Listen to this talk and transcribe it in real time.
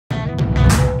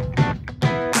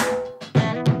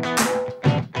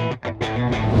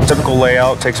typical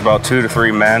layout takes about 2 to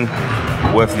 3 men.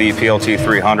 With the PLT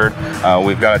 300,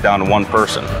 we've got it down to 1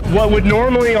 person. What would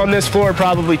normally on this floor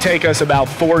probably take us about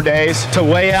 4 days to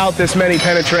lay out this many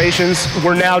penetrations,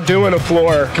 we're now doing a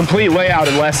floor complete layout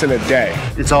in less than a day.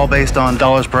 It's all based on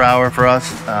dollars per hour for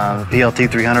us. The PLT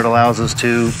 300 allows us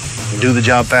to do the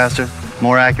job faster,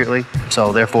 more accurately,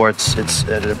 so therefore it's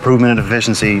an improvement in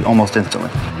efficiency almost instantly.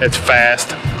 It's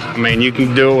fast. I mean, you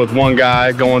can do it with one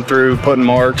guy going through, putting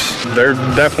marks. They're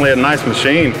definitely a nice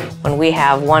machine. When we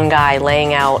have one guy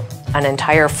laying out an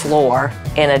entire floor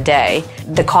in a day,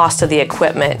 the cost of the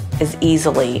equipment is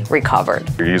easily recovered.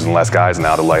 You're using less guys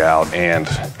now to lay out, and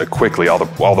quickly all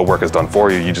the work is done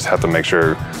for you. You just have to make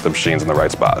sure the machine's in the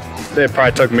right spot. It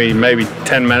probably took me maybe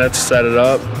 10 minutes to set it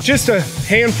up. Just a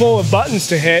handful of buttons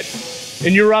to hit,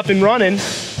 and you're up and running,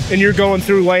 and you're going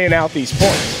through laying out these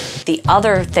points. The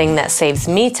other thing that saves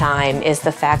me time is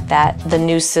the fact that the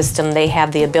new system, they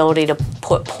have the ability to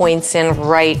put points in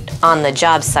right on the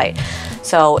job site.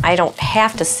 So I don't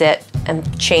have to sit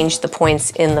and change the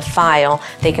points in the file.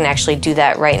 They can actually do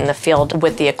that right in the field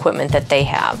with the equipment that they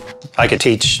have. I could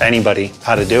teach anybody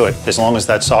how to do it. As long as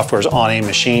that software is on a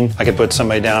machine, I could put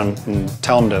somebody down and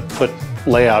tell them to put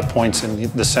layout points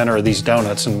in the center of these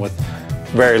donuts, and with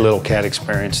very little CAD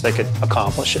experience, they could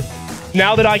accomplish it.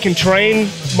 Now that I can train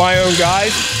my own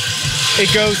guys,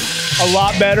 it goes a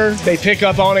lot better. They pick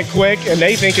up on it quick, and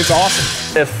they think it's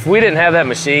awesome. If we didn't have that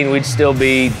machine, we'd still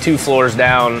be 2 floors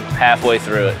down halfway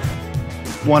through it.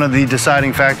 One of the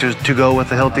deciding factors to go with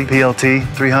the Hilti PLT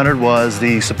 300 was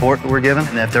the support that we're given.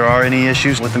 And if there are any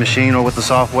issues with the machine or with the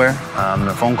software, they're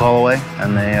a phone call away,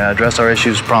 and they address our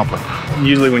issues promptly.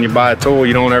 Usually when you buy a tool,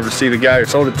 you don't ever see the guy who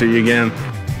sold it to you again.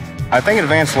 I think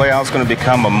advanced layout is going to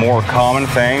become a more common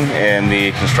thing in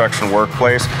the construction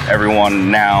workplace. Everyone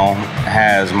now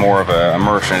has more of an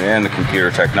immersion in the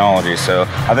computer technology, so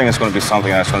I think it's going to be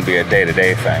something that's going to be a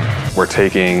day-to-day thing. We're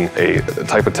taking a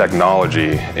type of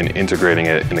technology and integrating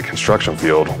it in the construction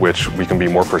field, which we can be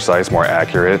more precise, more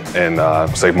accurate, and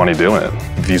save money doing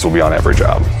it. These will be on every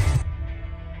job.